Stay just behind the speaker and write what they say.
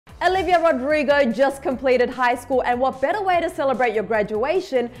Olivia Rodrigo just completed high school, and what better way to celebrate your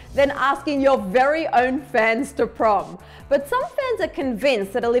graduation than asking your very own fans to prom? But some fans are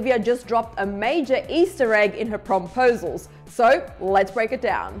convinced that Olivia just dropped a major Easter egg in her promposals. So let's break it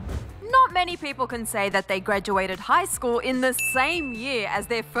down. Not many people can say that they graduated high school in the same year as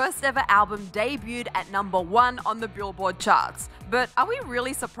their first ever album debuted at #1 on the Billboard charts. But are we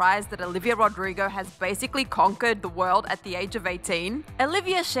really surprised that Olivia Rodrigo has basically conquered the world at the age of 18?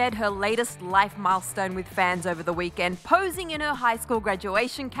 Olivia shared her latest life milestone with fans over the weekend, posing in her high school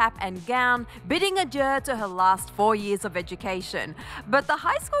graduation cap and gown, bidding adieu to her last 4 years of education. But the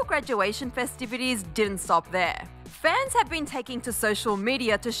high school graduation festivities didn't stop there. Fans have been taking to social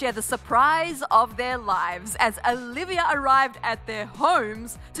media to share the surprise of their lives as Olivia arrived at their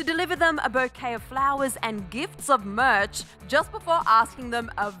homes to deliver them a bouquet of flowers and gifts of merch just before asking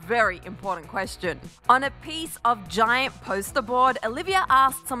them a very important question. On a piece of giant poster board, Olivia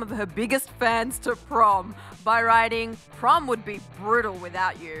asked some of her biggest fans to prom by writing, "Prom would be brutal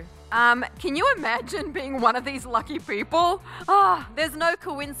without you." Can you imagine being one of these lucky people? There's no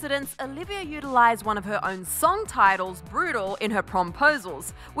coincidence Olivia utilized one of her own song titles, Brutal, in her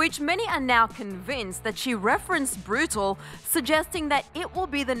promposals, which many are now convinced that she referenced Brutal, suggesting that it will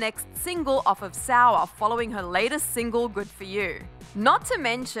be the next single off of Sour following her latest single, Good For You. Not to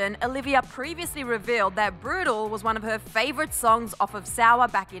mention, Olivia previously revealed that Brutal was one of her favorite songs off of Sour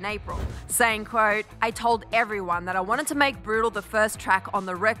back in April, saying, quote, "I told everyone that I wanted to make Brutal the first track on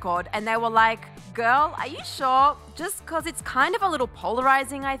the record, and they were like, 'Girl, are you sure? Just cause it's kind of a little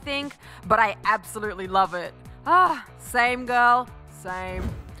polarizing, I think, but I absolutely love it.' Same girl, same."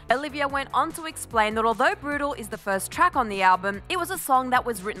 Olivia went on to explain that although Brutal is the first track on the album, it was a song that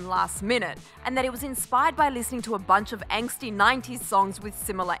was written last minute, and that it was inspired by listening to a bunch of angsty 90s songs with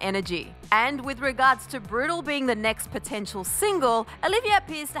similar energy. And with regards to Brutal being the next potential single, Olivia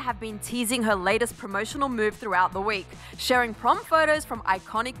appears to have been teasing her latest promotional move throughout the week, sharing prom photos from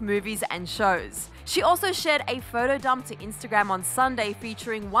iconic movies and shows. She also shared a photo dump to Instagram on Sunday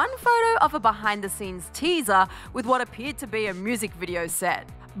featuring one photo of a behind-the-scenes teaser with what appeared to be a music video set.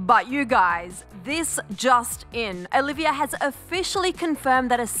 But you guys, this just in. Olivia has officially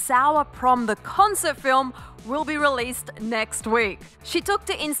confirmed that a Sour Prom the concert film will be released next week. She took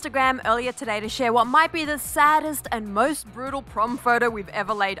to Instagram earlier today to share what might be the saddest and most brutal prom photo we've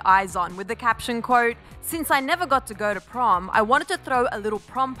ever laid eyes on, with the caption, quote, "Since I never got to go to prom, I wanted to throw a little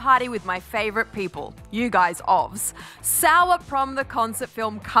prom party with my favorite people, you guys ovs. Sour Prom the concert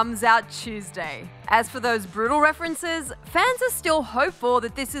film comes out Tuesday." As for those brutal references, fans are still hopeful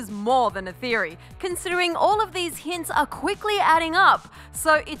that this is more than a theory, considering all of these hints are quickly adding up.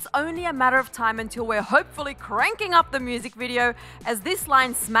 So it's only a matter of time until we're hopefully cranking up the music video, as this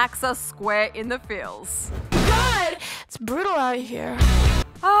line smacks us square in the feels. God, it's brutal out here.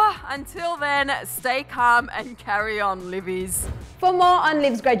 Until then, stay calm and carry on, Livies. For more on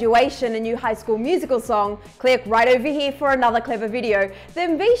Liv's graduation and new high school musical song, click right over here for another Clevver video.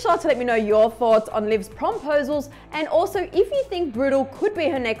 Then be sure to let me know your thoughts on Liv's promposals, and also if you think Brutal could be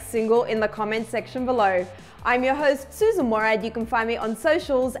her next single in the comments section below. I'm your host, Sussan Mourad. You can find me on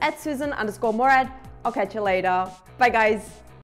socials at Sussan_Mourad. I'll catch you later. Bye guys.